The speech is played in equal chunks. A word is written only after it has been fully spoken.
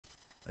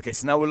Okay,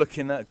 so now we're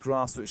looking at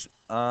graphs which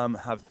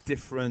have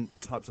different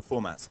types of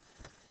formats.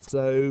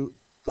 So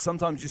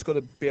sometimes you just got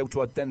to be able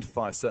to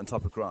identify a certain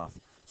type of graph.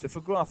 So if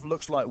a graph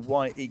looks like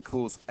y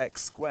equals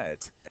x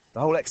squared, the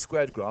whole x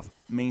squared graph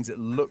means it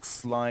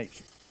looks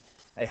like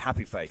a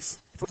happy face.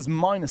 If it was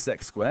minus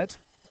x squared,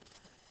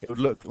 it would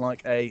look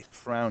like a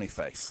frowny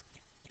face.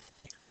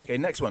 Okay,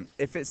 next one.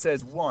 If it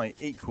says y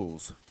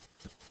equals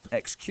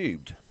x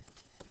cubed,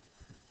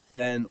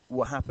 then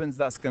what happens?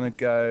 That's going to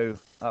go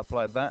up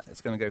like that.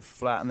 It's going to go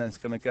flat, and then it's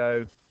going to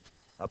go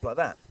up like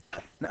that.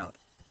 Now,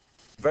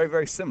 very,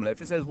 very similar.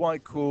 If it says y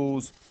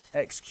equals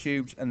x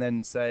cubed and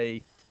then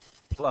say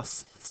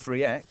plus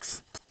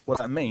 3x, what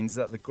that means is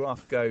that the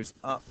graph goes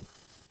up,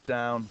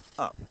 down,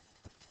 up,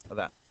 like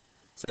that.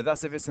 So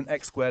that's if it's an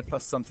x squared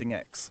plus something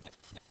x.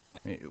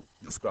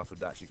 This graph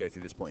would actually go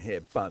through this point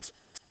here, but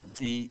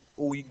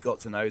all you got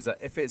to know is that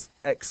if it's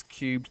x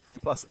cubed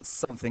plus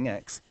something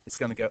x, it's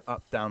going to go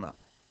up, down, up.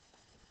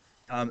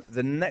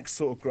 The next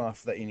sort of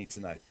graph that you need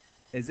to know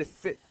is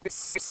if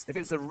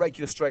it's a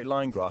regular straight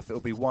line graph, it will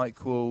be y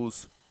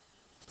equals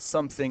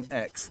something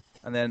x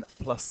and then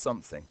plus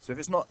something. So if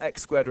it's not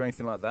x squared or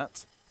anything like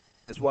that,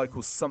 it's y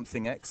equals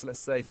something x. Let's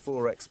say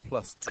 4x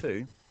plus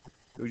 2.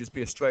 It would just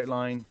be a straight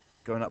line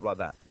going up like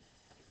that.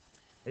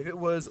 If it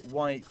was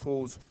y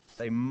equals,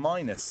 say,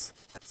 minus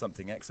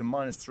something x and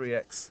minus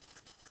 3x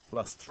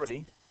plus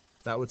 3,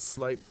 that would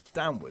slope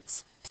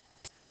downwards.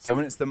 So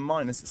when it's the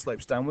minus, it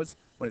slopes downwards.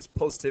 When it's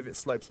positive, it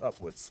slopes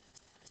upwards.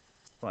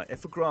 Right,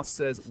 if a graph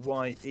says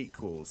y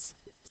equals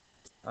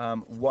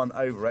 1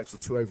 over x or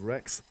 2 over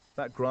x,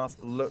 that graph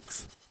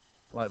looks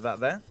like that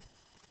there.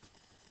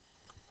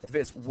 If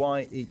it's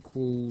y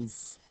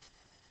equals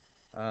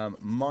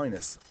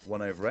minus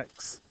 1 over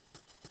x,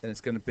 then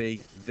it's going to be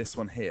this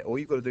one here. All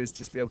you've got to do is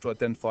just be able to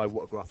identify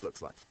what a graph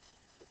looks like.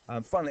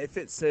 Finally, if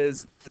it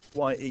says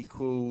y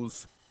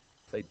equals,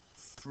 say,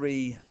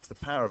 3 to the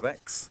power of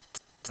x,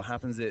 what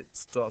happens? It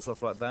starts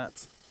off like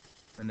that,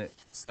 and it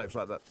slopes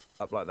like that,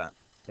 up like that.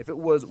 If it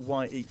was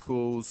y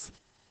equals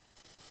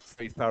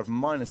 3 to the power of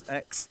minus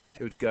x,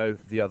 it would go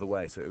the other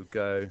way. So it would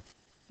go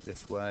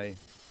this way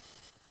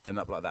and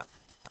up like that.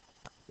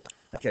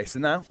 Okay, so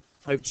now,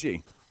 over to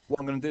you. What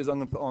I'm going to do is I'm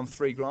going to put on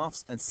 3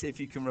 graphs and see if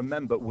you can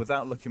remember,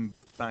 without looking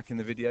back in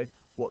the video,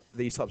 what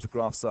these types of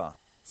graphs are.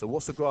 So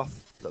what's a graph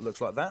that looks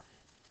like that?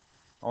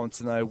 I want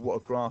to know what a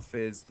graph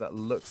is that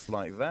looks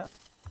like that.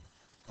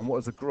 And what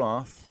is a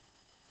graph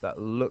that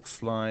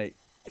looks like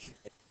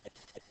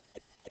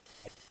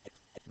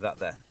that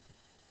there?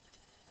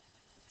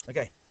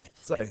 Okay,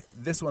 so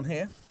this one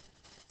here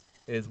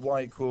is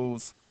y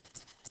equals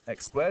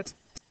x squared.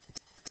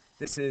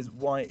 This is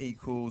y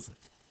equals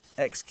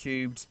x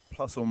cubed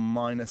plus or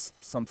minus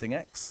something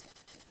x.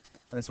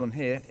 And this one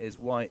here is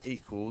y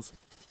equals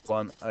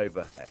 1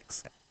 over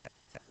x.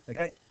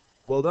 Okay,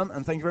 well done,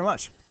 and thank you very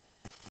much.